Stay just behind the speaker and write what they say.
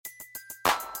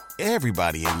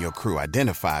Everybody in your crew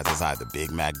identifies as either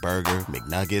Big Mac Burger,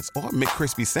 McNuggets, or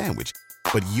McCrispy Sandwich.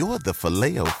 But you're the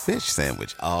Filet-O-Fish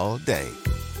Sandwich all day.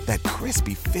 That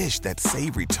crispy fish, that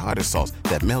savory tartar sauce,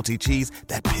 that melty cheese,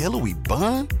 that pillowy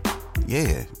bun.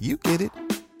 Yeah, you get it.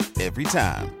 Every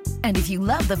time. And if you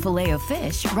love the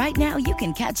Filet-O-Fish, right now you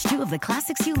can catch two of the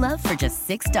classics you love for just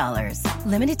 $6.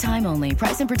 Limited time only.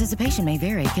 Price and participation may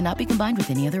vary. Cannot be combined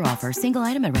with any other offer. Single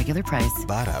item at regular price.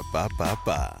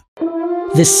 Ba-da-ba-ba-ba.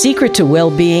 The secret to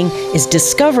well-being is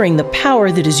discovering the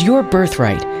power that is your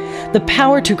birthright. The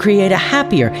power to create a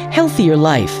happier, healthier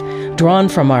life, drawn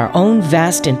from our own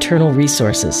vast internal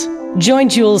resources. Join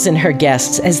Jules and her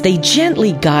guests as they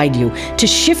gently guide you to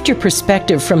shift your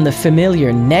perspective from the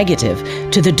familiar negative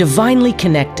to the divinely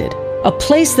connected. A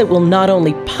place that will not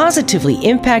only positively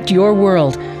impact your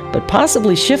world, but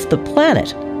possibly shift the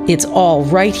planet. It's all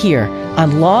right here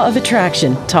on Law of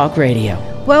Attraction Talk Radio.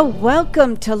 Well,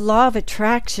 welcome to Law of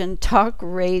Attraction Talk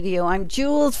Radio. I'm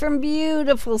Jules from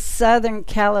beautiful Southern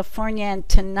California, and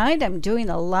tonight I'm doing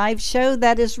a live show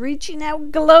that is reaching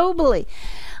out globally.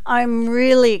 I'm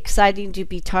really excited to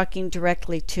be talking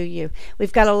directly to you.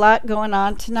 We've got a lot going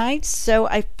on tonight, so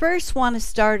I first want to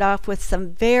start off with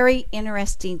some very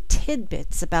interesting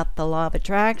tidbits about the law of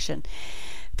attraction.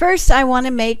 First, I want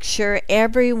to make sure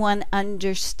everyone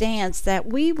understands that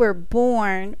we were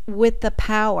born with the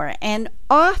power, and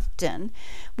often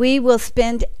we will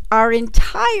spend our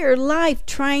entire life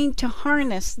trying to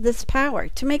harness this power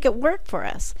to make it work for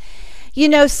us. You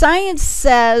know, science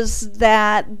says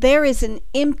that there is an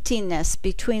emptiness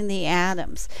between the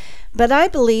atoms, but I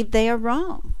believe they are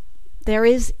wrong. There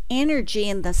is energy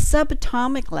in the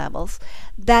subatomic levels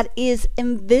that is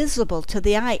invisible to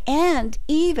the eye and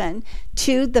even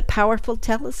to the powerful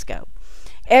telescope.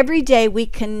 Every day we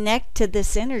connect to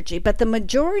this energy, but the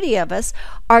majority of us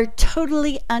are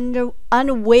totally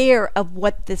unaware of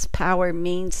what this power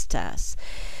means to us.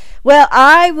 Well,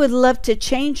 I would love to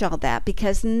change all that,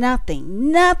 because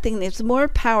nothing is more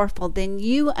powerful than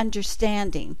you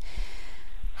understanding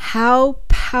how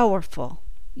powerful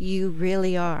you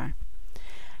really are.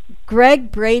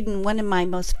 Gregg Braden, one of my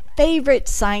most favorite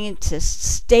scientists,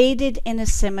 stated in a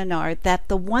seminar that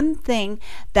the one thing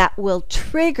that will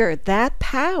trigger that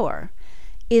power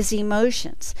is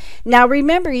emotions. Now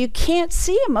remember, you can't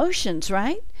see emotions,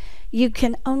 right? You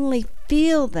can only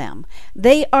feel them.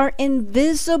 They are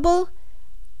invisible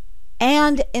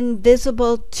and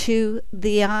invisible to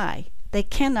the eye. They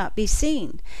cannot be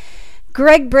seen.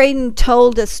 Gregg Braden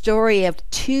told a story of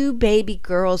two baby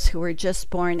girls who were just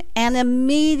born, and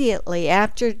immediately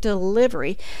after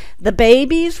delivery, the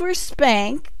babies were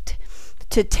spanked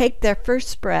to take their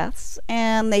first breaths,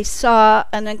 and they saw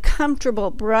an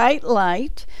uncomfortable bright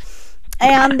light,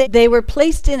 and they were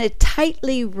placed in a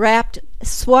tightly wrapped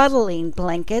swaddling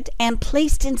blanket and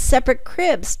placed in separate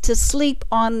cribs to sleep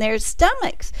on their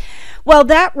stomachs. Well,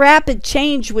 that rapid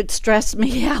change would stress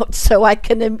me out, so I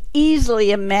can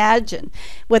easily imagine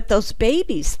what those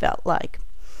babies felt like.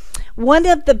 One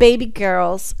of the baby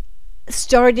girls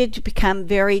started to become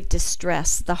very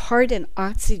distressed. The heart and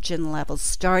oxygen levels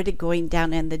started going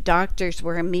down, and the doctors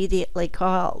were immediately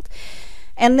called.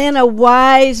 And then a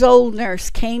wise old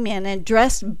nurse came in and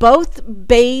dressed both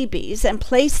babies and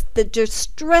placed the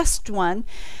distressed one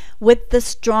with the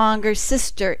stronger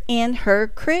sister in her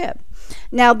crib.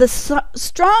 Now the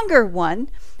stronger one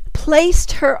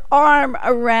placed her arm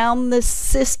around the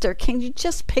sister. Can you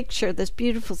just picture this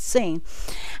beautiful scene?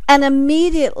 And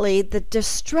immediately the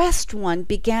distressed one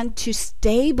began to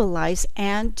stabilize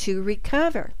and to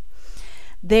recover.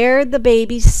 There the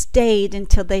babies stayed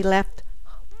until they left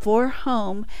for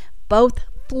home, both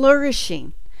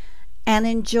flourishing and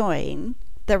enjoying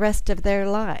the rest of their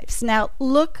lives. Now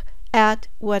look at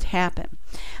what happened.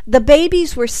 The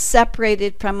babies were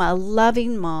separated from a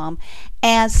loving mom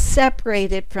and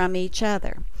separated from each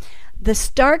other. The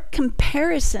stark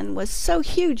comparison was so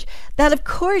huge that of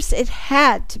course it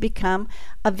had to become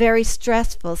a very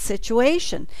stressful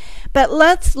situation. But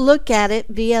let's look at it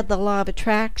via the law of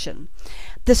attraction.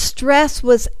 The stress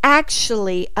was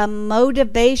actually a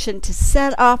motivation to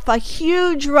set off a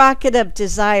huge rocket of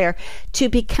desire to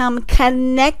become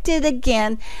connected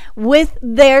again with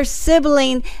their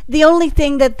sibling, the only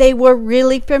thing that they were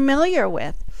really familiar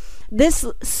with. This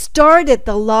started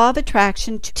the law of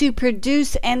attraction to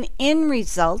produce an end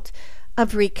result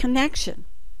of reconnection.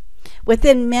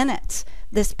 Within minutes,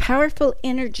 this powerful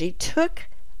energy took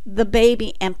the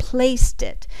baby and placed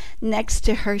it next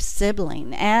to her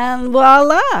sibling, and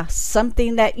voila,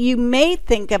 something that you may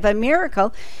think of a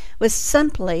miracle was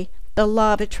simply the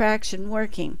law of attraction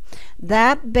working.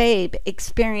 That babe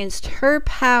experienced her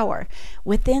power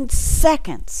within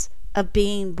seconds of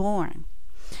being born.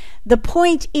 The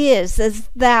point is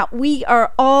that we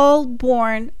are all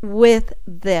born with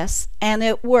this, and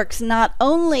it works not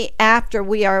only after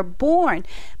we are born,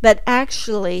 but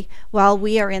actually while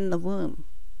we are in the womb.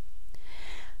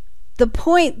 The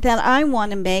point that I want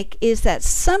to make is that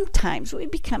sometimes we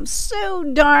become so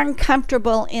darn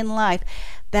comfortable in life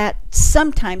that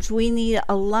sometimes we need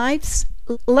a life's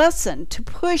lesson to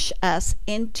push us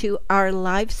into our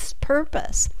life's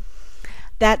purpose.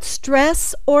 That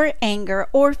stress or anger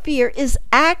or fear is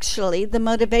actually the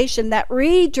motivation that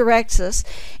redirects us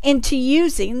into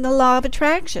using the law of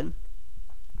attraction.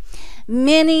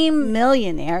 Many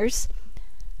millionaires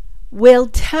will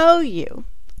tell you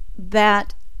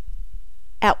that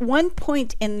at one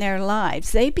point in their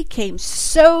lives, they became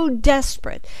so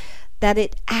desperate that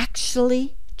it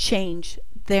actually changed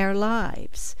their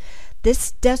lives.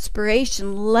 This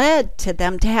desperation led to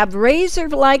them to have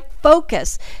razor-like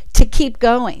focus to keep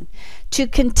going, to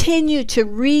continue to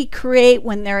recreate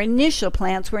when their initial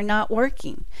plans were not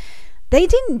working. They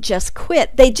didn't just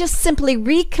quit. They just simply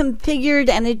reconfigured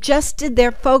and adjusted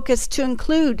their focus to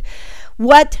include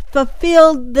what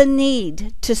fulfilled the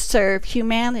need to serve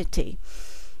humanity.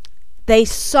 They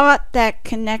sought that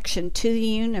connection to the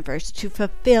universe to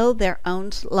fulfill their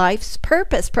own life's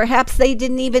purpose. Perhaps they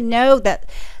didn't even know that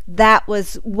that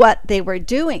was what they were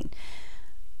doing.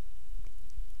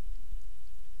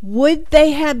 Would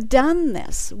they have done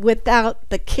this without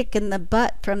the kick in the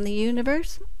butt from the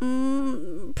universe?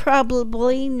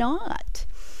 Probably not.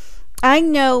 I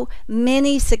know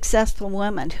many successful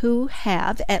women who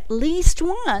have at least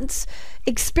once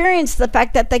experienced the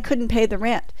fact that they couldn't pay the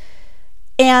rent.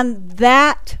 And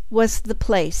that was the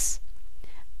place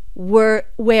where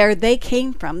they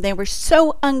came from. They were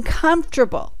so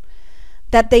uncomfortable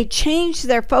that they changed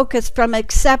their focus from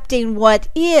accepting what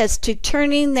is to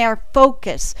turning their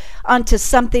focus onto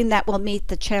something that will meet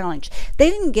the challenge.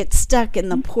 They didn't get stuck in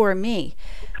the poor me.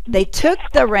 They took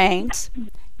the reins,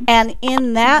 and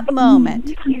in that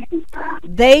moment,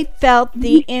 they felt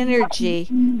the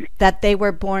energy that they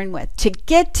were born with to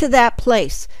get to that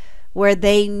place where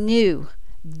they knew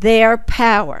their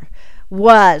power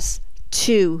was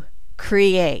to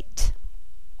create.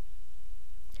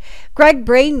 Gregg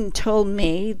Braden told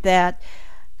me that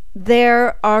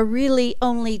there are really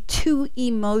only two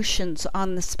emotions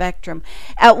on the spectrum.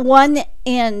 At one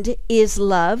end is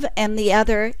love, and the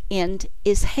other end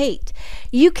is hate.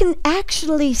 You can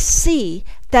actually see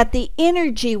that the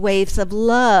energy waves of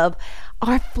love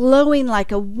are flowing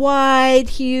like a wide,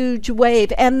 huge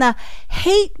wave, and the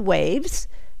hate waves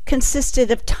consisted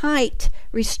of tight,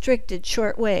 restricted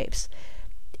short waves.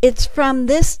 It's from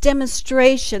this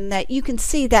demonstration that you can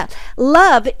see that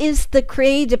love is the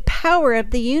creative power of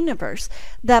the universe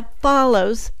that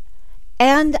follows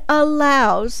and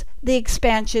allows the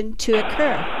expansion to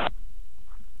occur.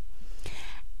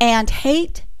 And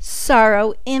hate,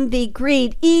 sorrow, envy,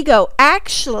 greed, ego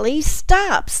actually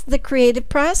stops the creative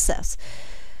process.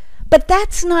 But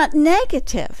that's not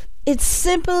negative. It's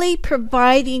simply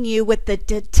providing you with the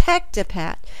detective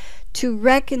hat to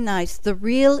recognize the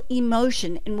real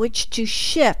emotion in which to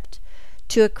shift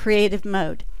to a creative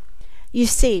mode. You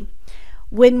see,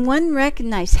 when one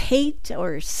recognizes hate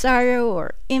or sorrow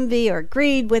or envy or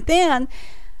greed within,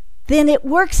 then it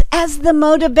works as the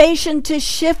motivation to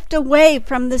shift away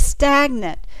from the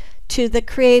stagnant to the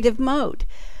creative mode.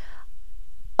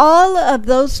 All of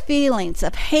those feelings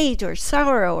of hate or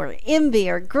sorrow or envy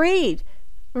or greed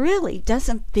really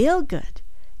doesn't feel good.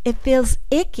 It feels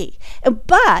icky.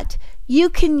 But you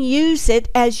can use it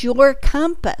as your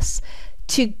compass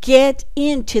to get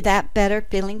into that better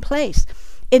feeling place.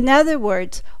 In other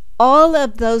words, all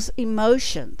of those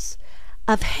emotions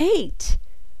of hate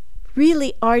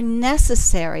really are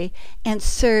necessary and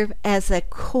serve as a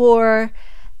core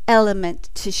element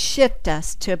to shift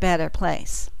us to a better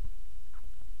place.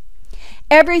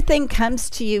 Everything comes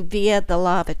to you via the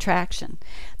law of attraction.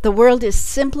 The world is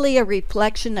simply a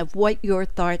reflection of what your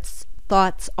thoughts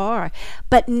are,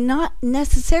 but not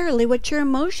necessarily what your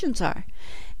emotions are.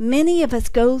 Many of us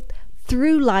go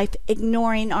through life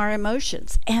ignoring our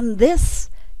emotions, and this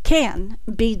can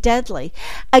be deadly.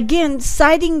 Again,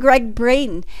 citing Gregg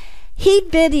Braden, he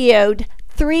videoed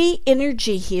 3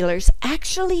 energy healers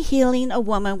actually healing a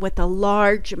woman with a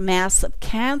large mass of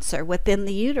cancer within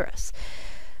the uterus.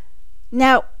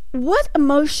 Now, what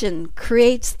emotion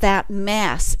creates that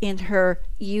mass in her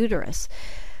uterus?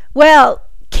 Well,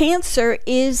 cancer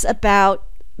is about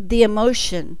the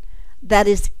emotion that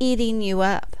is eating you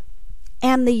up,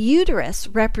 and the uterus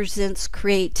represents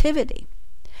creativity.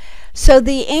 So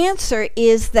the answer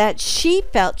is that she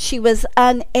felt she was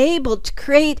unable to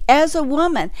create as a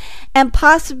woman and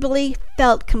possibly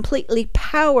felt completely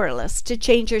powerless to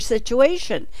change her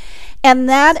situation. And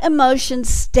that emotion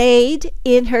stayed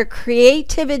in her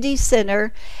creativity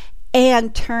center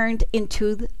and turned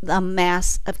into a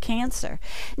mass of cancer.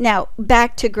 Now,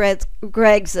 back to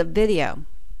Greg's video.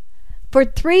 For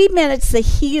 3 minutes, the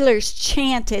healers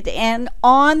chanted, and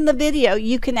on the video,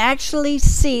 you can actually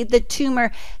see the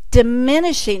tumor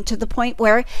diminishing to the point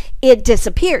where it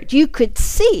disappeared. You could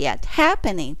see it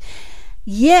happening.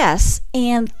 Yes,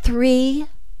 in 3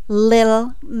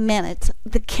 little minutes,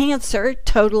 the cancer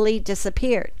totally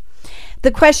disappeared.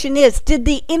 The question is, did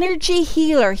the energy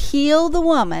healer heal the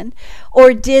woman,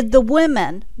 or did the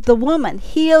woman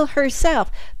heal herself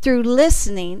through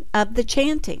listening of the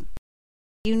chanting?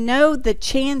 You know, the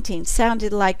chanting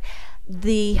sounded like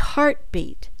the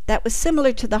heartbeat that was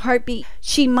similar to the heartbeat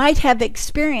she might have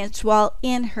experienced while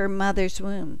in her mother's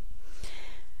womb.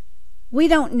 We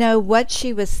don't know what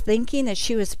she was thinking as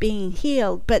she was being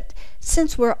healed, but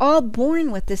since we're all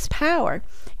born with this power,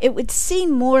 it would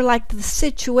seem more like the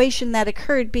situation that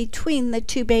occurred between the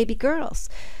 2 baby girls.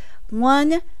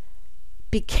 One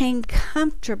became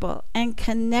comfortable and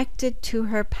connected to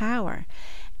her power,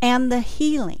 and the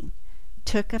healing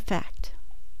took effect.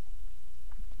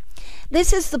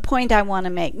 This is the point I want to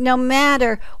make. No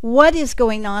matter what is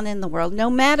going on in the world, no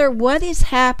matter what is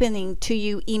happening to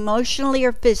you emotionally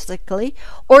or physically,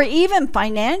 or even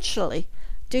financially,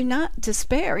 do not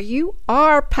despair. You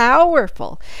are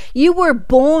powerful. You were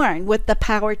born with the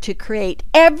power to create.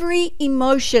 Every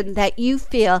emotion that you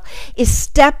feel is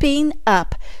stepping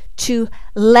up to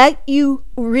let you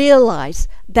realize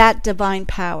that divine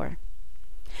power.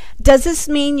 Does this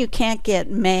mean you can't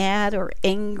get mad or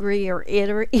angry or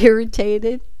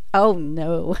irritated? Oh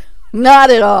no, not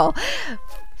at all.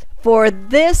 For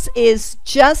this is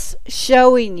just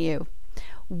showing you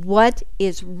what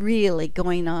is really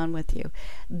going on with you.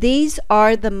 These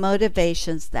are the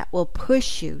motivations that will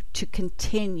push you to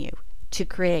continue to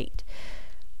create.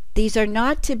 These are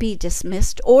not to be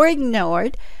dismissed or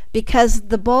ignored, because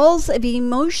the balls of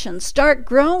emotion start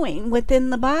growing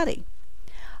within the body.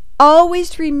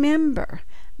 Always remember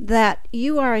that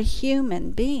you are a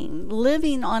human being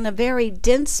living on a very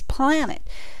dense planet,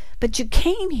 but you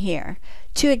came here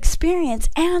to experience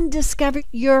and discover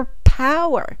your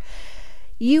power.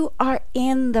 You are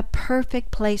in the perfect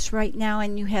place right now,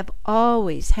 and you have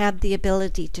always had the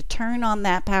ability to turn on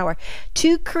that power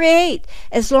to create,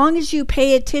 as long as you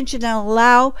pay attention and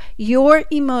allow your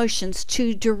emotions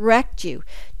to direct you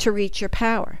to reach your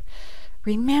power.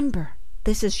 Remember,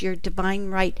 this is your divine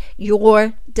right,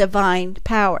 your divine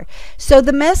power. So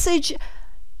the message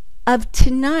of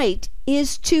tonight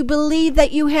is to believe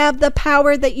that you have the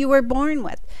power that you were born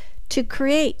with to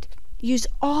create. Use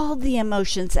all the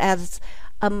emotions as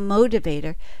a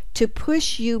motivator to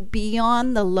push you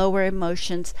beyond the lower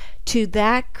emotions to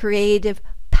that creative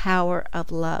power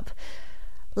of love.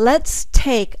 Let's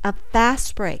take a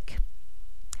fast break,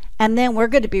 and then we're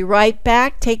going to be right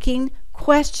back taking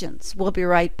questions. We'll be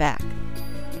right back.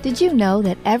 Did you know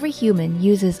that every human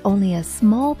uses only a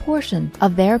small portion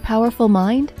of their powerful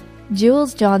mind?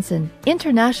 Jules Johnson,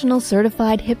 international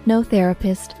certified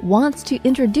hypnotherapist, wants to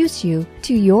introduce you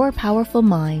to your powerful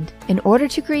mind in order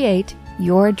to create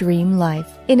your dream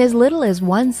life. In as little as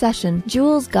 1 session,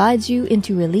 Jules guides you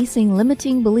into releasing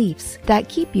limiting beliefs that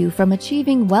keep you from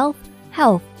achieving wealth,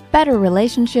 health, better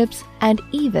relationships, and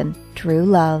even true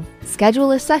love. Schedule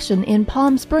a session in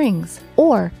Palm Springs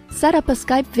or set up a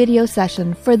Skype video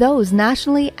session for those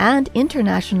nationally and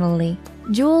internationally.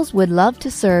 Jules would love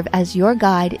to serve as your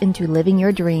guide into living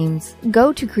your dreams.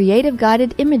 Go to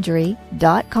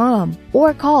creativeguidedimagery.com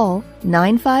or call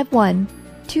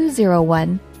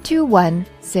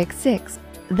 951-201-2166.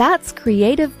 That's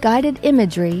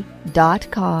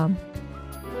creativeguidedimagery.com.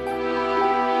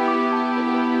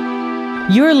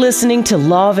 You're listening to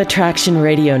Law of Attraction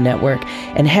Radio Network,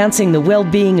 enhancing the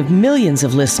well-being of millions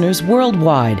of listeners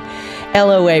worldwide.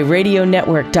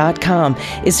 LOARadionetwork.com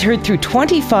is heard through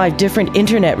 25 different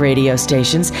internet radio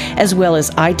stations, as well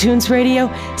as iTunes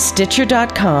Radio,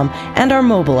 Stitcher.com, and our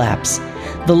mobile apps.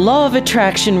 The Law of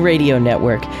Attraction Radio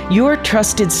Network, your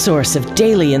trusted source of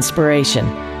daily inspiration,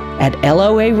 at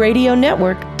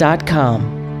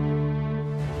LOARadionetwork.com.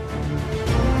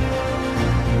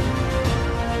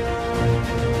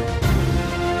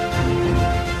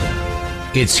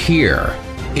 It's here,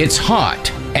 it's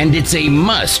hot, and it's a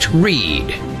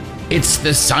must-read. It's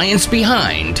the science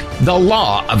behind The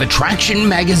Law of Attraction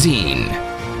magazine.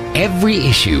 Every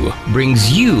issue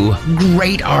brings you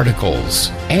great articles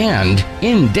and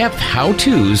in-depth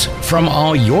how-tos from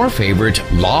all your favorite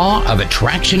Law of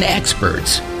Attraction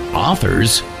experts,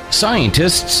 authors,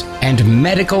 scientists, and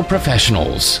medical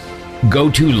professionals. Go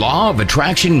to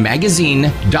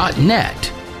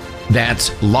lawofattractionmagazine.net. That's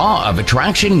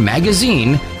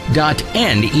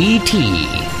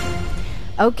lawofattractionmagazine.net.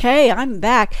 Okay, I'm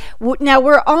back. Now,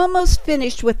 we're almost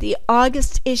finished with the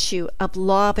August issue of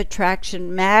Law of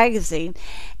Attraction magazine.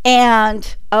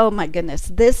 And, oh my goodness,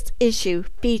 this issue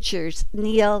features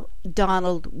Neale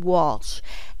Donald Walsch.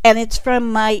 And it's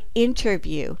from my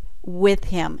interview with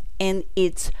him. And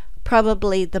it's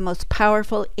probably the most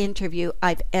powerful interview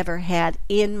I've ever had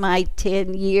in my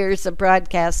 10 years of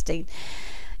broadcasting.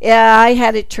 Yeah, I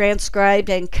had it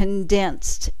transcribed and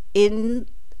condensed in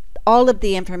all of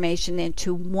the information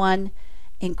into one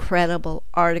incredible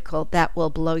article that will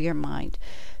blow your mind.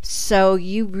 So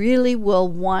you really will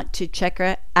want to check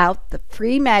out the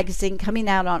free magazine coming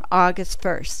out on August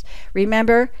 1st.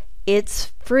 Remember,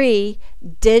 it's free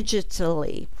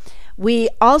digitally. We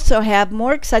also have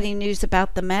more exciting news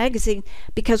about the magazine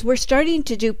because we're starting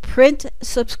to do print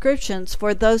subscriptions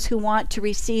for those who want to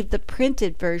receive the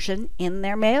printed version in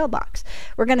their mailbox.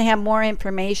 We're going to have more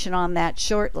information on that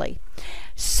shortly.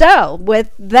 So,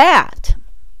 with that,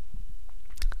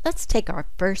 let's take our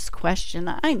first question.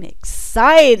 I'm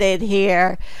excited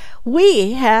here.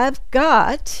 We have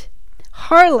got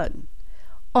Harlan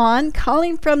on,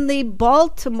 calling from the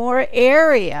Baltimore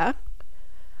area.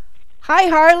 Hi,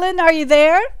 Harlan. Are you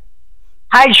there?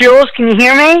 Hi, Jules. Can you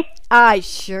hear me? I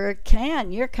sure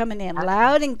can. You're coming in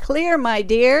loud and clear, my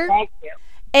dear. Thank you.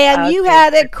 And you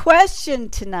had a question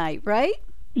tonight, right?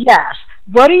 Yes.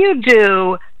 What do you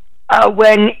do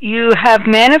when you have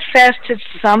manifested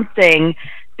something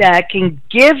that can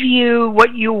give you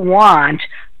what you want,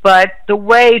 but the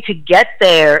way to get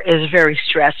there is very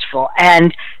stressful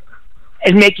and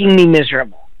making me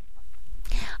miserable?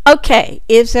 Okay.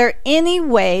 Is there any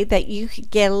way that you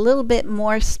could get a little bit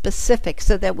more specific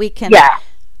so that we can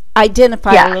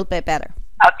identify a little bit better?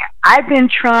 Okay. I've been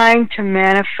trying to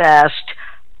manifest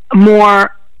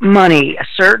more money, a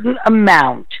certain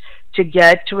amount, to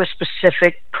get to a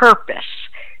specific purpose,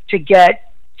 to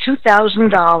get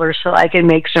 $2,000 so I can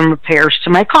make some repairs to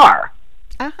my car.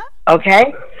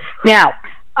 Okay? Now,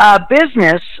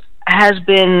 business has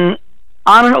been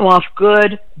on and off,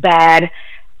 good, bad,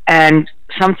 and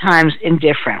sometimes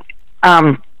indifferent.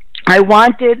 I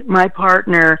wanted my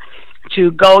partner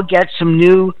to go get some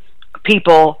new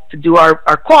people to do our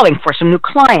calling for, some new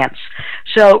clients.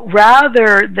 So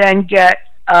rather than get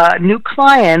new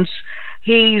clients,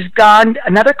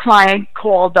 another client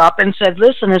called up and said,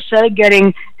 listen, instead of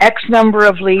getting X number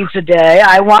of leads a day,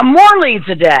 I want more leads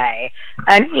a day.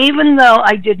 And even though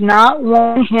I did not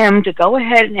want him to go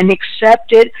ahead and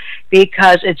accept it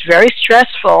because it's very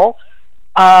stressful,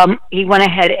 he went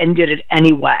ahead and did it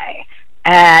anyway.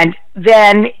 And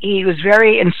then he was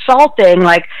very insulting,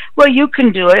 like, well, you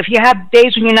can do it. If you have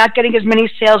days when you're not getting as many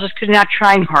sales, it's because you're not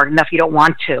trying hard enough. You don't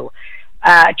want to.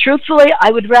 Truthfully, I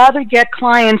would rather get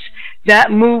clients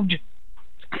that moved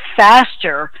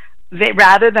faster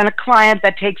rather than a client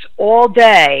that takes all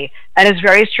day and is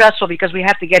very stressful because we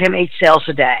have to get him 8 sales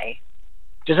a day.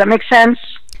 Does that make sense?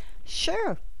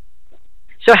 Sure.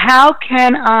 So how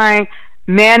can I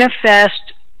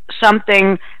manifest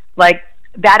something like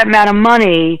that amount of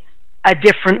money a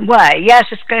different way? Yes,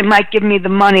 it might give me the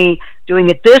money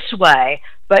doing it this way,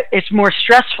 but it's more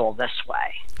stressful this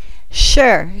way.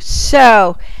 Sure.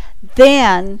 So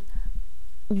then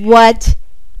what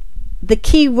the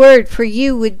key word for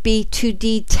you would be to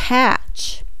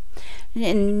detach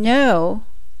and know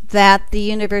that the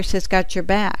universe has got your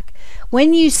back.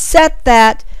 When you set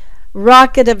that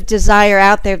rocket of desire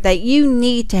out there that you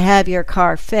need to have your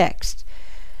car fixed,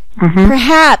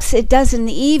 perhaps it doesn't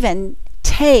even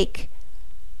take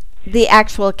the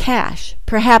actual cash.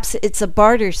 Perhaps it's a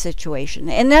barter situation.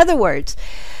 In other words,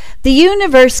 the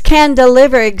universe can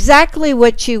deliver exactly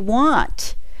what you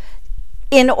want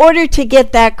in order to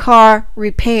get that car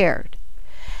repaired.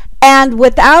 And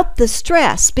without the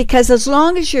stress, because as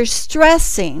long as you're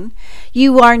stressing,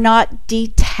 you are not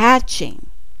detaching.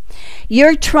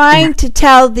 You're trying to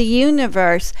tell the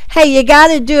universe, hey, you got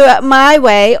to do it my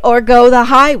way or go the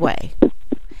highway.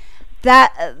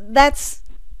 That's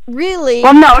really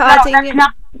causing you. No.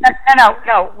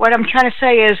 What I'm trying to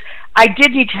say is, I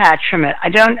did detach from it. I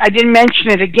didn't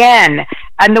mention it again.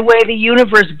 And the way the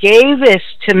universe gave this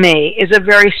to me is a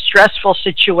very stressful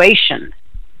situation.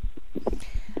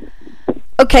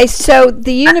 Okay, so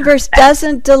the universe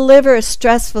doesn't deliver a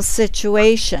stressful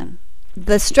situation.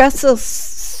 The stressful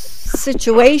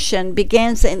situation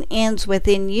begins and ends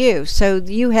within you. So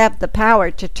you have the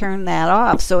power to turn that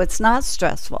off so it's not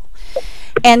stressful.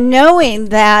 And knowing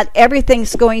that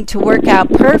everything's going to work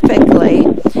out perfectly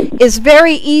is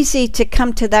very easy to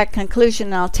come to that conclusion,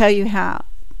 and I'll tell you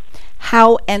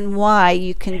how and why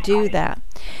you can do that.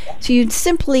 So you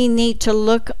simply need to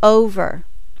look over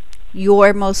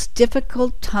your most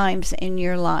difficult times in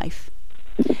your life,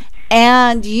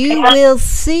 and you will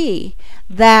see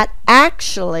that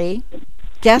actually,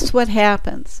 guess what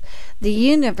happens? The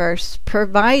universe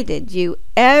provided you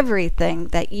everything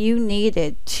that you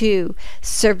needed to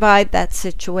survive that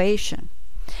situation.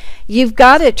 You've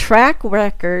got a track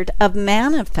record of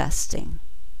manifesting.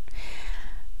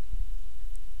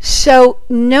 So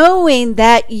knowing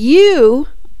that you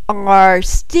are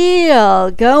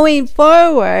still going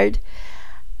forward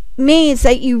means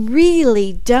that you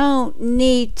really don't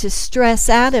need to stress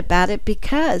out about it,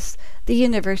 because the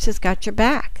universe has got your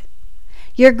back.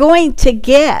 You're going to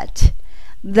get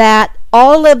that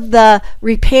all of the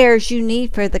repairs you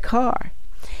need for the car.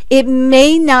 It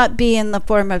may not be in the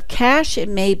form of cash. It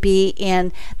may be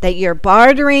in that you're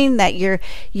bartering, that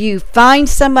you find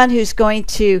someone who's going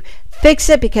to fix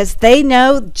it because they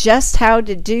know just how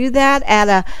to do that at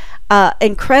a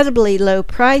incredibly low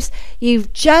price.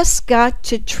 You've just got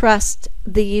to trust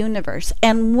the universe.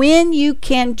 And when you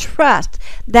can trust,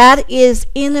 that is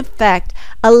in effect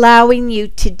allowing you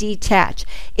to detach.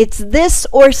 It's this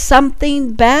or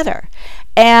something better.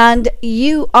 And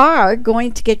you are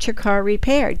going to get your car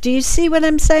repaired. Do you see what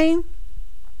I'm saying?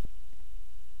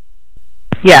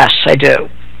 Yes, I do.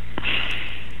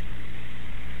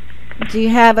 Do you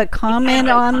have a comment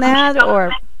on that,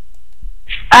 or?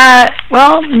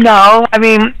 Well, no. I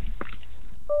mean,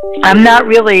 I'm not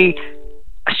really.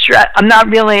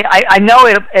 I know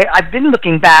it. I've been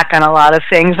looking back on a lot of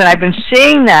things, and I've been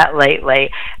seeing that lately.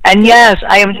 And yes,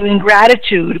 I am doing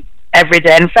gratitude every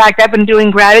day. In fact, I've been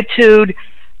doing gratitude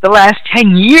the last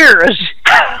 10 years.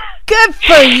 Good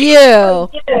for you.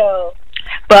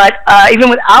 But even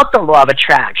without the law of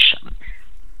attraction.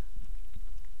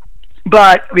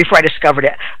 But before I discovered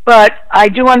it. But I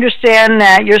do understand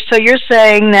that you're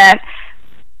saying that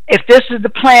if this is the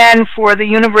plan for the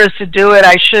universe to do it,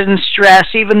 I shouldn't stress,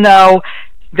 even though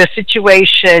the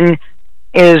situation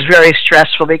is very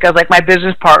stressful. Because like my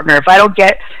business partner, if I don't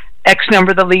get X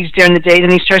number of the leads during the day,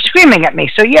 then he starts screaming at me.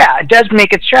 So yeah, it does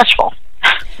make it stressful.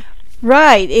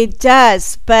 Right, it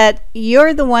does. But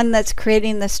you're the one that's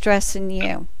creating the stress in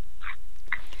you.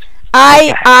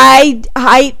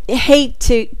 I hate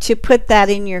to put that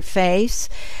in your face,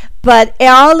 but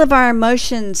all of our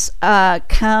emotions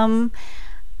come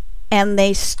and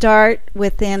they start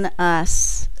within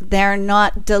us. They're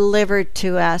not delivered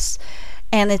to us.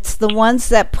 And it's the ones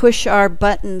that push our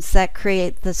buttons that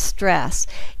create the stress.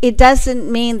 It doesn't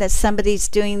mean that somebody's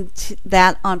doing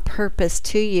that on purpose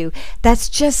to you. That's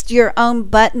just your own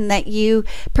button that you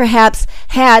perhaps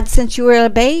had since you were a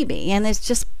baby, and it's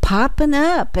just popping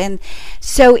up. And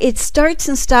so it starts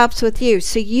and stops with you.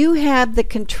 So you have the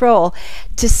control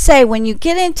to say, when you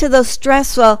get into those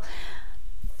stressful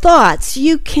thoughts,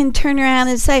 you can turn around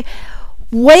and say,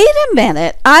 wait a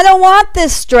minute, I don't want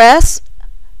this stress.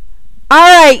 All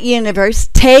right, universe,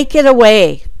 take it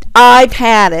away. I've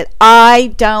had it.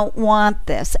 I don't want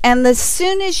this. And as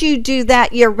soon as you do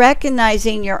that, you're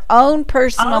recognizing your own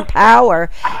personal power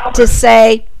to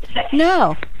say,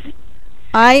 no,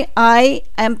 I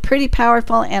am pretty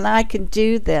powerful and I can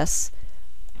do this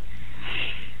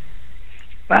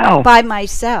by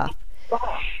myself.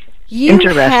 You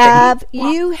have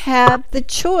the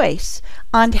choice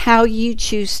on how you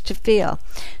choose to feel.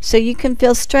 So you can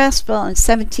feel stressful, and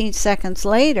 17 seconds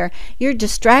later, you're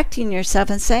distracting yourself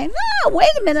and saying, no, wait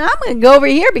a minute, I'm going to go over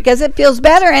here because it feels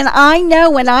better. And I know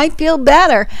when I feel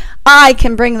better, I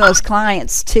can bring those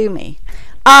clients to me.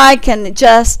 I can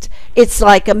just, it's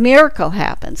like a miracle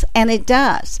happens, and it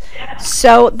does.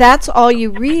 So that's all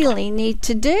you really need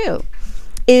to do,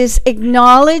 is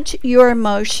acknowledge your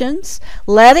emotions,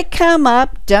 let it come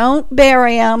up, don't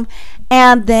bury them,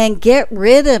 and then get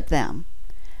rid of them.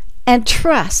 And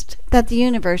trust that the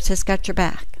universe has got your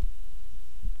back.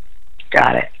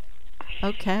 Got it.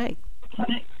 Okay.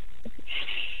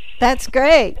 That's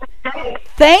great.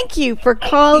 Thank you for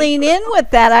calling in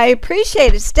with that. I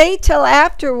appreciate it. Stay till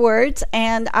afterwards,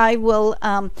 and I will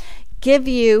give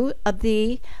you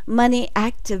the money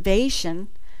activation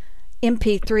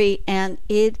MP3, and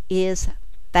it is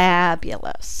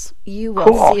fabulous. You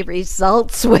will see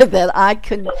results with it.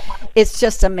 It's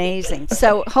just amazing.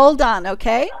 So hold on,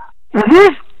 okay?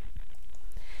 Mm-hmm.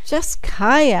 Just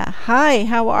Kaya. Hi,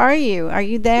 how are you? Are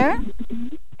you there?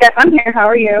 Yes, I'm here. How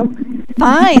are you?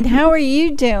 Fine. How are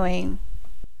you doing?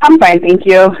 I'm fine, thank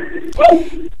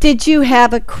you. Did you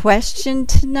have a question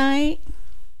tonight?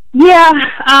 Yeah,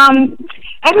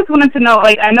 I just wanted to know,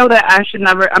 like, I know that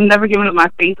I'm never giving up my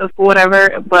faith or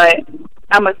whatever, but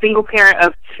I'm a single parent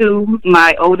of 2.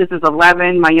 My oldest is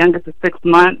 11, my youngest is 6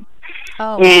 months.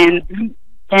 Oh. And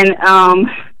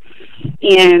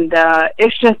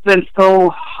it's just been so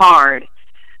hard.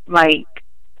 Like,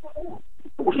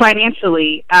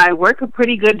 financially, I work a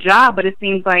pretty good job, but it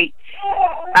seems like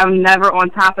I'm never on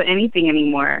top of anything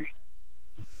anymore.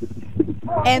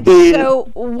 And so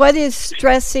what is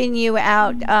stressing you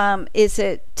out? Is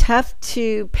it tough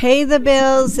to pay the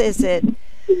bills?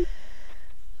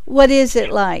 What is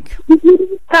it like?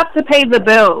 Tough to pay the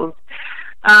bills.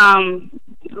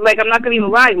 Like, I'm not going to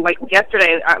even lie. Like,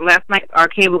 yesterday, last night, our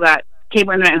cable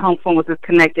internet and home phone was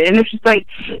disconnected. And it's just like,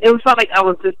 it felt like I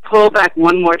was just pulled back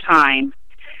one more time.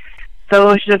 So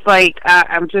it's just like,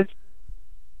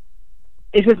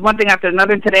 it's just one thing after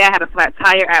another. Today I had a flat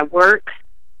tire at work.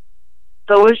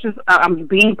 So it's just, I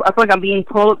feel like I'm being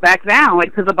pulled back down,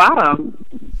 like, to the bottom.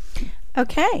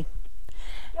 Okay.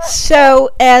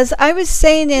 So, as I was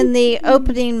saying in the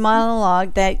opening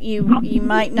monologue that you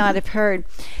might not have heard,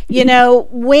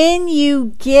 when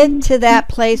you get to that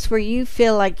place where you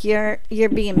feel like you're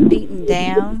being beaten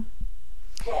down,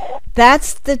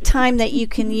 that's the time that you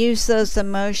can use those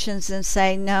emotions and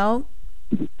say, no,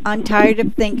 I'm tired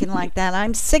of thinking like that.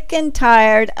 I'm sick and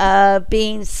tired of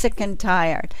being sick and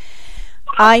tired.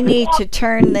 I need to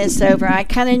turn this over. I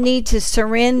kind of need to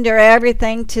surrender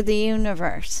everything to the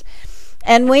universe.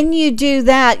 And when you do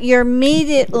that, you're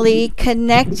immediately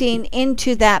connecting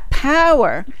into that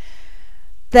power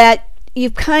that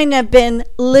you've kind of been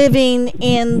living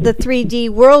in the 3D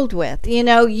world with.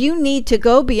 You need to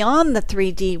go beyond the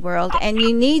 3D world, and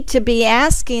you need to be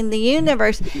asking the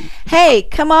universe, hey,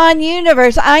 come on,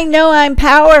 universe, I know I'm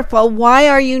powerful. Why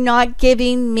are you not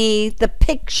giving me the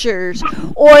pictures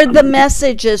or the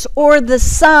messages or the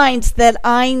signs that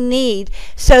I need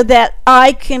so that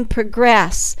I can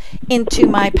progress into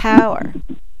my power?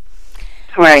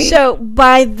 Right. So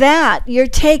by that, you're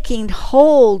taking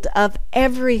hold of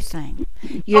everything.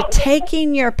 You're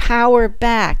taking your power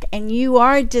back, and you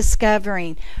are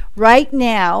discovering right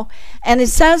now, and it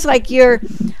sounds like you're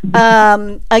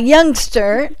a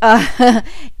youngster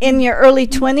in your early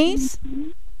 20s.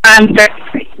 I'm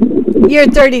 33. You're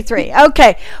 33.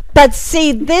 Okay. But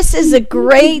see, this is a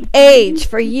great age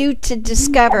for you to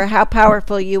discover how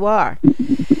powerful you are.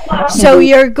 So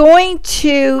you're going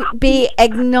to be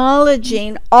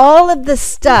acknowledging all of the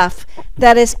stuff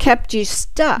that has kept you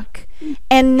stuck.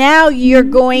 And now you're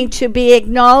going to be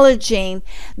acknowledging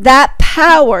that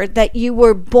power that you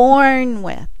were born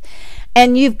with.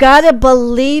 And you've got to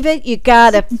believe it, you've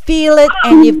got to feel it,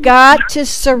 and you've got to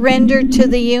surrender to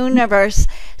the universe,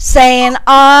 saying,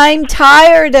 I'm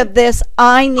tired of this,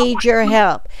 I need your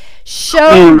help.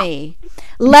 Show me.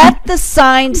 Let the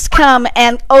signs come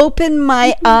and open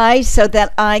my eyes so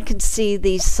that I can see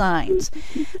these signs.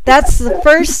 That's the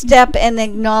first step in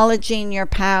acknowledging your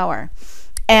power.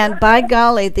 And by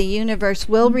golly, the universe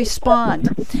will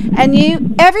respond. And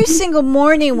you, every single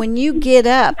morning when you get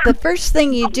up, the first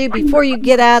thing you do before you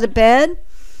get out of bed,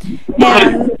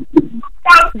 and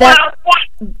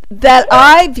that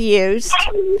I've used,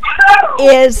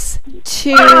 is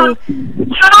to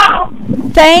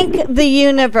thank the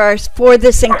universe for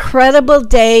this incredible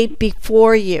day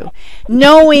before you,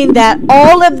 knowing that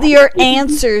all of your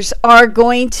answers are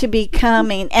going to be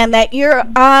coming and that your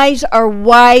eyes are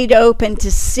wide open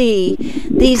to see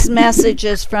these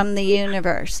messages from the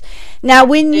universe. Now,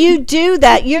 when you do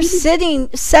that, you're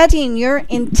setting your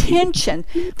intention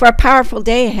for a powerful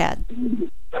day ahead.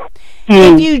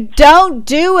 If you don't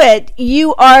do it,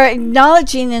 you are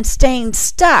acknowledging and staying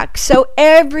stuck. So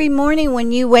every morning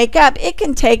when you wake up, it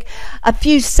can take a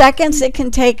few seconds, it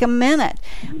can take a minute.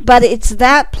 But it's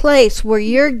that place where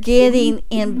you're getting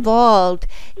involved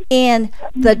in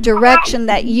the direction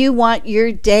that you want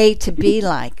your day to be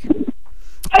like.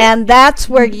 And that's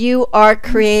where you are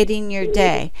creating your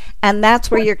day. And that's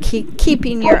where you're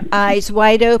keeping your eyes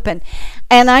wide open.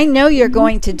 And I know you're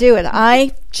going to do it.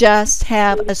 I just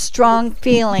have a strong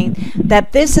feeling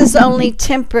that this is only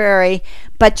temporary,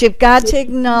 but you've got to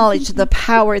acknowledge the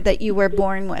power that you were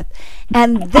born with.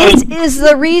 And this is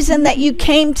the reason that you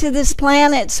came to this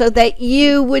planet, so that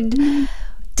you would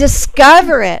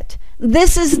discover it.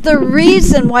 This is the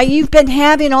reason why you've been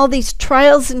having all these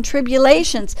trials and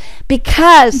tribulations,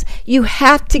 because you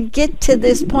have to get to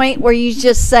this point where you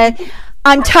just say,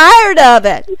 I'm tired of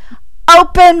it.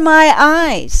 Open my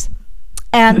eyes.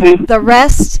 And the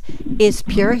rest is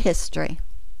pure history.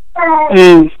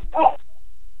 Mm.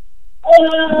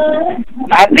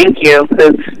 I thank you,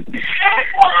 because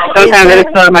sometimes I just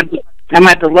feel I'm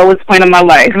at the lowest point of my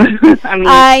life.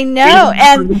 I know,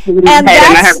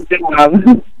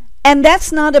 and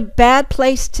that's not a bad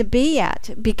place to be at,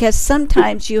 because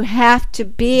sometimes you have to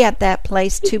be at that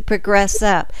place to progress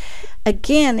up.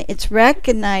 Again, it's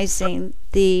recognizing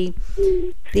the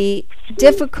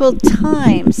difficult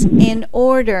times in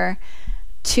order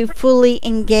to fully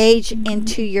engage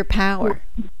into your power.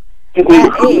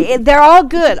 They're all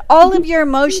good. All of your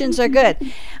emotions are good,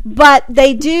 but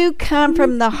they do come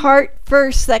from the heart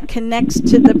first, that connects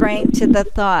to the brain, to the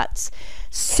thoughts.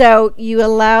 So you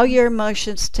allow your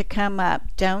emotions to come up.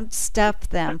 Don't stuff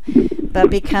them, but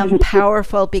become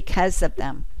powerful because of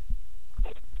them.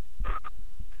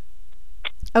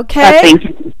 Okay?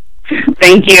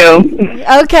 Thank you.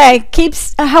 Okay, keep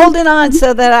holding on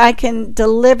so that I can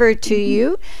deliver to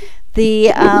you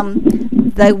the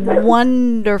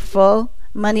wonderful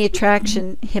Money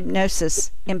Attraction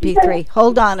Hypnosis MP3.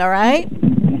 Hold on, all right?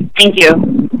 Thank you.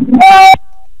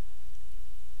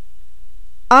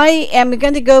 I am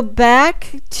going to go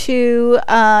back to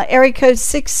area code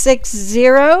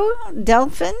 660.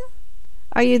 Delphin,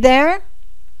 are you there?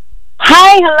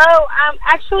 Hi, hello.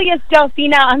 Actually, it's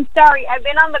Delphina. I'm sorry. I've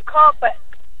been on the call, but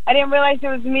I didn't realize it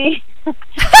was me. you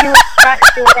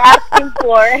were asking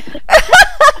for.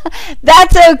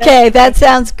 That's okay. That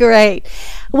sounds great.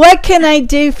 What can I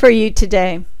do for you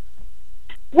today?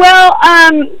 Well,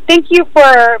 thank you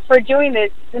for doing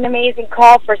this. It's an amazing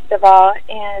call, first of all.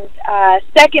 And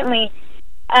secondly,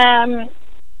 I'm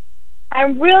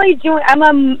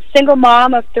a single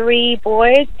mom of 3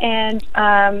 boys, and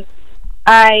I'm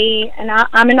an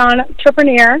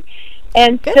entrepreneur.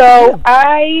 And Good. so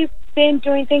I've been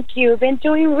doing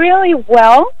really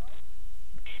well.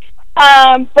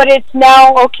 But it's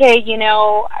now, okay,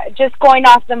 just going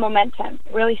off the momentum,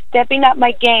 really stepping up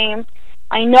my game.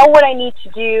 I know what I need to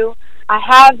do. I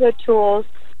have the tools,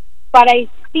 but I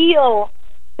feel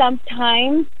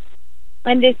sometimes,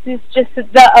 and this is just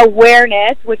the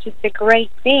awareness, which is the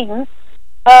great thing,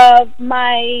 of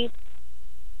my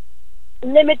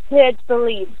limited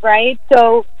beliefs, right?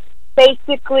 So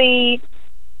basically,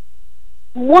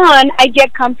 one, I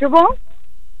get comfortable.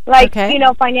 Like,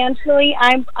 financially,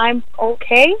 I'm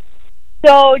okay.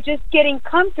 So just getting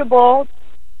comfortable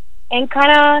and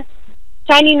kind of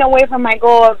shining away from my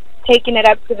goal of taking it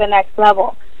up to the next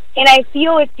level. And I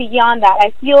feel it's beyond that.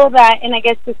 I feel that, and I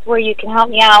guess this is where you can help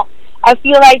me out, I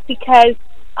feel like because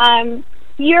I'm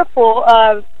fearful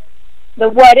of the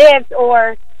what ifs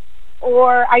or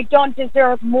I don't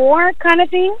deserve more kind of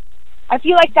thing, I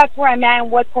feel like that's where I'm at and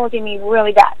what's holding me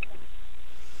really back.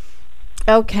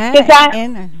 Okay. Does that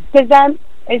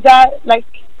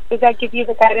give you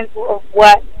the guidance of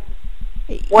where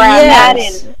I'm at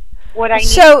and what I need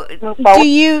to move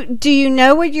forward? Do you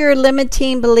know what your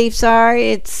limiting beliefs are?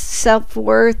 It's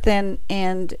self-worth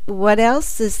and what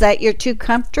else? Is that you're too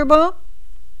comfortable?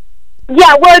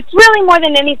 Yeah, well, it's really more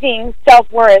than anything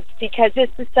self-worth, because this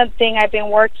is something I've been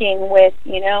working with,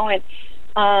 and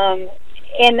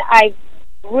I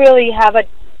really have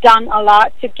done a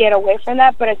lot to get away from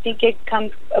that, but I think it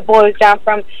boils down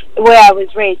from the way I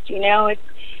was raised, It's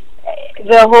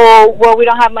the whole, well, we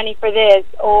don't have money for this,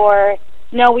 or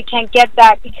no, we can't get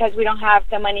that because we don't have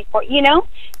the money for,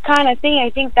 kind of thing. I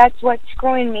think that's what's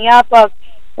screwing me up of,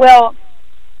 well,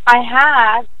 I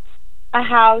have a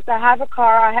house, I have a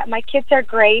car, my kids are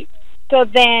great, so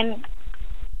then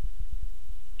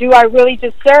do I really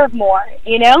deserve more,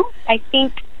 I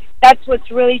think that's what's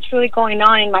really, truly going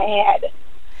on in my head.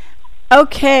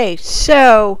 Okay,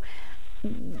 so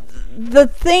the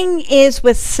thing is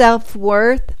with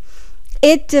self-worth,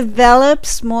 it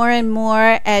develops more and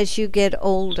more as you get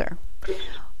older.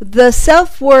 The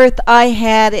self-worth I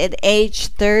had at age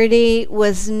 30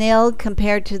 was nil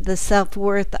compared to the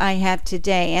self-worth I have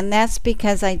today. And that's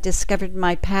because I discovered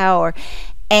my power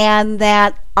and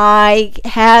that I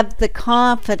have the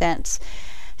confidence.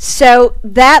 So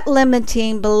that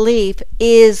limiting belief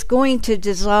is going to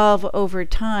dissolve over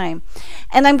time.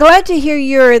 And I'm glad to hear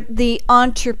you're the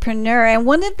entrepreneur. And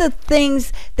one of the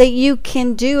things that you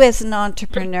can do as an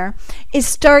entrepreneur is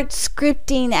start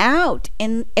scripting out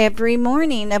in every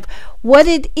morning of what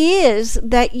it is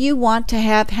that you want to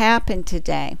have happen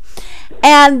today.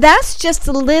 And that's just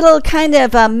a little kind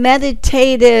of a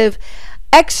meditative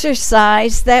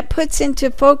exercise that puts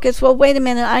into focus, well, wait a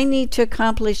minute, I need to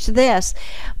accomplish this,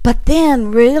 but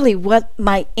then really what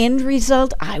my end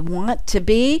result I want to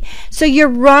be. So you're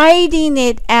writing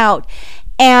it out,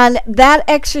 And that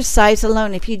exercise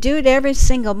alone, if you do it every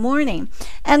single morning,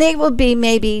 and it will be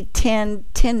maybe 10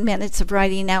 minutes of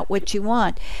writing out what you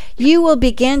want, you will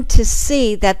begin to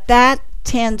see that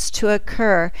tends to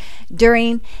occur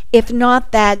during, if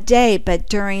not that day, but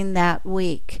during that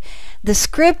week. The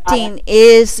scripting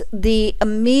is the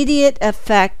immediate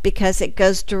effect because it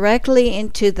goes directly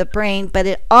into the brain, but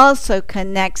it also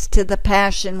connects to the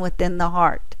passion within the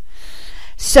heart.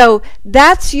 So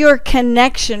that's your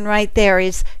connection right there,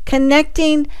 is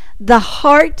connecting the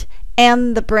heart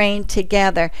and the brain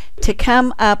together to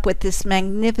come up with this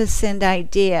magnificent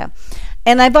idea.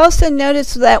 And I've also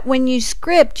noticed that when you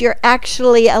script, you're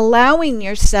actually allowing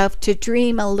yourself to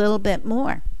dream a little bit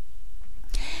more.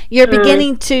 You're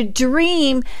beginning to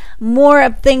dream more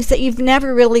of things that you've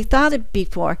never really thought of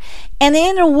before. And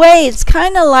in a way, it's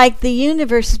kind of like the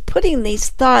universe is putting these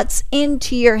thoughts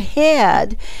into your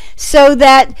head so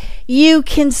that you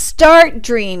can start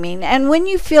dreaming. And when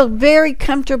you feel very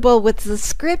comfortable with the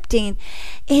scripting,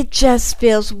 it just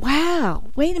feels, wow,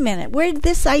 wait a minute, where did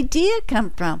this idea come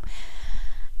from?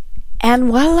 And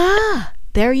voila,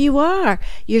 there you are.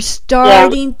 You're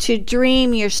starting to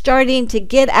dream. You're starting to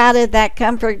get out of that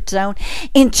comfort zone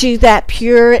into that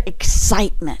pure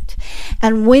excitement.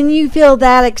 And when you feel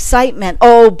that excitement,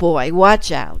 oh boy,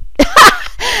 watch out.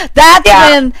 That's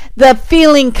when the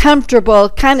feeling comfortable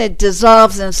kind of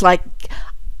dissolves, and it's like,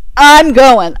 I'm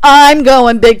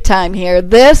going big time here.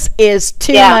 This is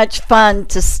too much fun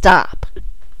to stop.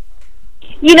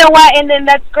 You know what? And then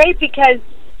that's great because,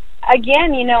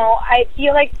 again, you know, I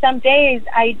feel like some days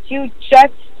I do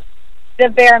just the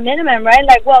bare minimum, right?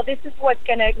 Like, well, this is what's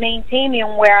going to maintain me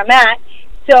and where I'm at.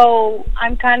 So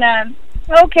I'm kind of,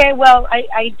 okay, well,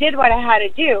 I did what I had to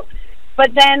do.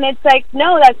 But then it's like,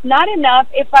 no, that's not enough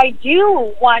if I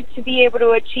do want to be able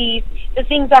to achieve the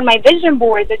things on my vision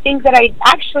board, the things that I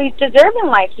actually deserve in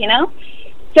life, you know?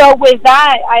 So with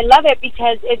that, I love it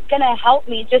because it's going to help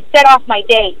me just set off my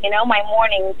day, you know, my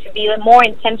morning to be more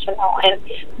intentional and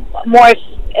more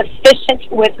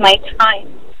efficient with my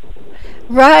time.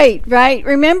 Right.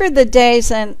 Remember the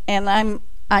days, and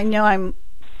I know I'm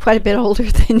quite a bit older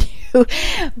than you,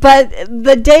 but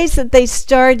the days that they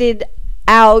started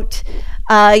out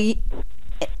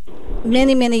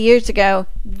many years ago,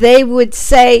 they would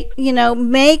say, you know,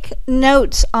 make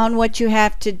notes on what you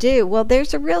have to do. Well,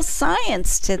 there's a real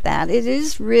science to that. It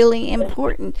is really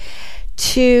important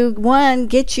to, 1,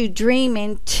 get you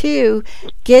dreaming, 2,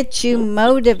 get you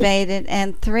motivated,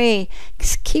 and 3,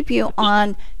 keep you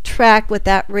on track with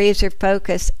that razor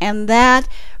focus. And that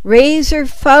razor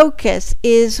focus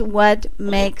is what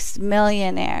makes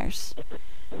millionaires.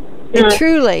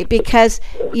 Truly, because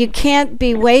you can't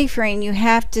be wavering, you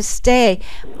have to stay.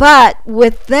 But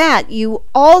with that, you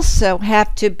also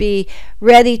have to be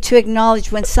ready to acknowledge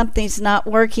when something's not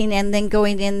working and then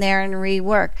going in there and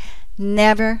rework.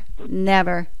 Never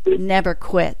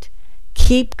quit.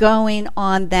 Keep going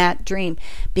on that dream,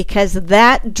 because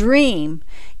that dream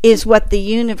is what the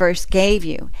universe gave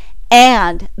you.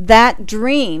 And that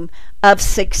dream of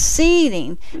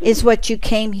succeeding is what you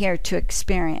came here to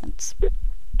experience.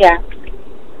 Yeah,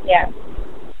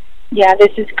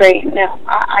 this is great. No,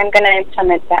 I'm going to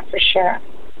implement that for sure.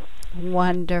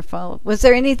 Wonderful. Was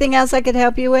there anything else I could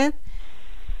help you with?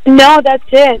 No, that's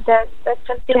it. That's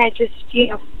something I just, you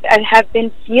know, I have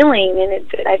been feeling, and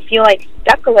I feel like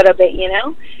stuck a little bit, you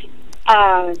know.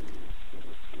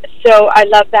 So I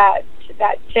love that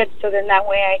tip. So then that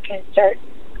way I can start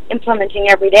implementing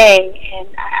every day, and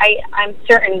I'm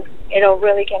certain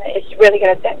it's really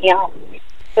gonna set me off.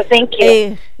 So thank you.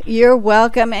 Hey, you're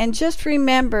welcome. And just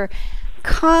remember,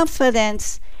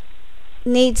 confidence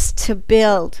needs to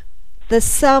build. The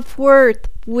self-worth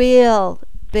will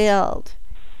build.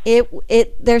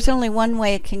 There's only one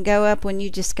way it can go up when you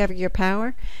discover your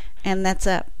power, and that's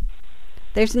up.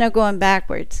 There's no going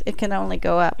backwards. It can only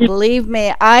go up. Believe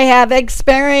me, I have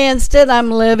experienced it. I'm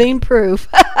living proof.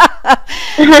 All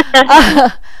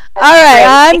right,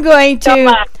 I'm going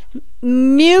to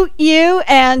mute you,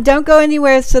 and don't go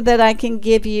anywhere so that I can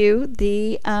give you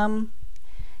the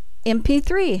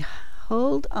MP3.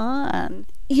 Hold on.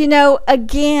 You know,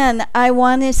 again, I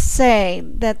want to say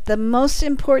that the most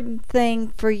important thing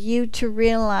for you to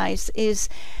realize is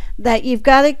that you've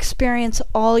got to experience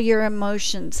all your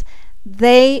emotions.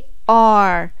 They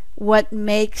are what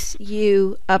makes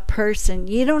you a person.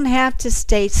 You don't have to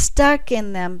stay stuck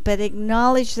in them, but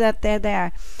acknowledge that they're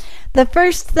there. The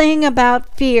first thing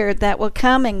about fear that will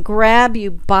come and grab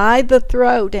you by the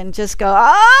throat and just go,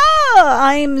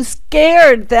 I'm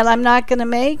scared that I'm not going to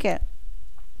make it.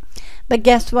 But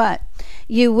guess what?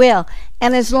 You will.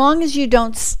 And as long as you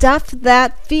don't stuff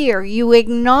that fear, you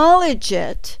acknowledge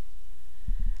it,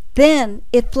 then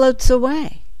it floats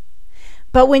away.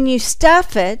 But when you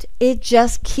stuff it, it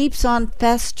just keeps on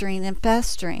festering and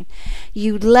festering.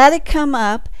 You let it come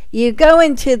up, you go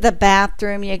into the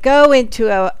bathroom, you go into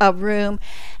a room,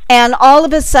 and all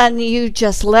of a sudden you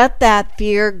just let that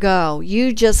fear go.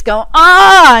 You just go,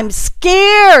 I'm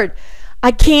scared.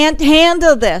 I can't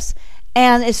handle this.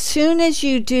 And as soon as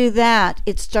you do that,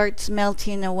 it starts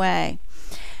melting away.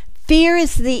 Fear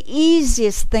is the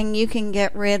easiest thing you can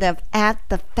get rid of at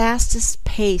the fastest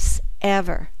pace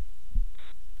ever.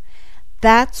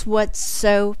 That's what's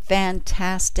so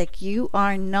fantastic. You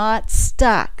are not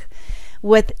stuck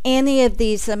with any of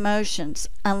these emotions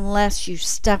unless you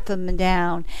stuff them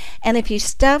down. And if you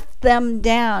stuff them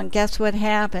down, guess what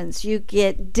happens? You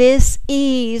get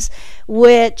dis-ease,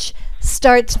 which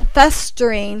starts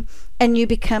festering, and you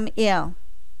become ill.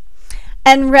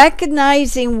 And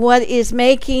recognizing what is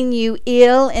making you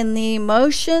ill in the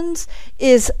emotions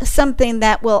is something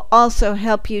that will also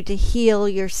help you to heal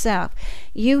yourself.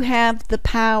 You have the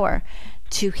power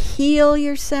to heal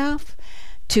yourself,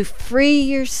 to free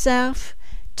yourself,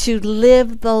 to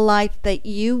live the life that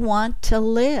you want to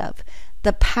live.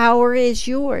 The power is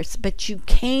yours, but you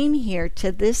came here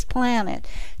to this planet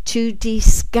to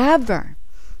discover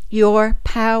your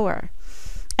power.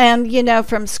 And you know,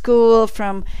 from school,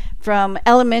 from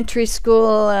elementary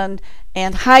school and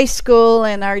high school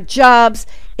and our jobs,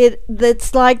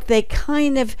 it's like they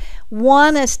kind of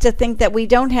want us to think that we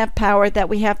don't have power, that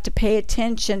we have to pay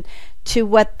attention to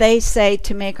what they say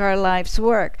to make our lives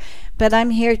work. But I'm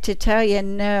here to tell you,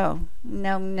 no.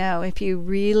 If you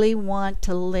really want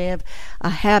to live a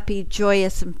happy,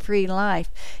 joyous, and free life,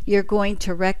 you're going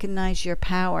to recognize your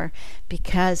power,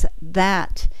 because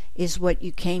that is what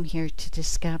you came here to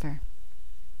discover.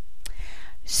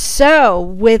 So,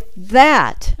 with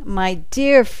that, my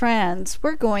dear friends,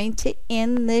 we're going to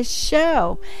end this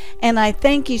show. And I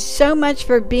thank you so much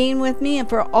for being with me and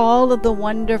for all of the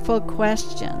wonderful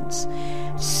questions.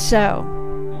 So,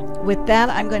 with that,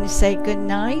 I'm going to say good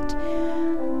night.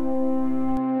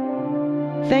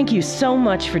 Thank you so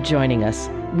much for joining us.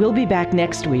 We'll be back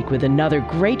next week with another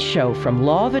great show from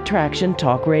Law of Attraction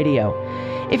Talk Radio.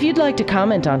 If you'd like to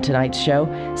comment on tonight's show,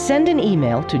 send an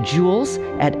email to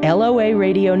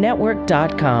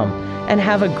jules@loaradionetwork.com, and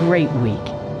have a great week.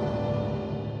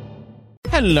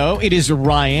 Hello, it is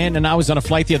Ryan, and I was on a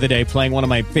flight the other day playing one of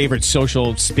my favorite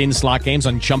social spin slot games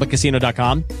on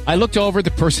ChumbaCasino.com. I looked over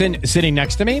the person sitting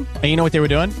next to me, and you know what they were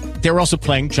doing? They were also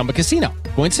playing Chumba Casino.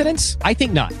 Coincidence? I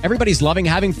think not. Everybody's loving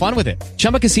having fun with it.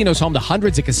 Chumba Casino is home to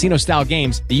hundreds of casino-style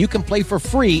games that you can play for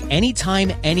free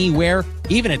anytime, anywhere,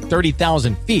 even at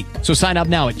 30,000 feet. So sign up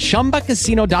now at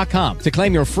ChumbaCasino.com to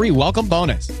claim your free welcome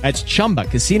bonus. That's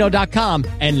ChumbaCasino.com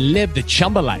and live the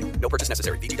Chumba life. No purchase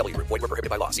necessary. VGW. Void where prohibited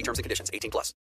by law. See terms and conditions. 18+.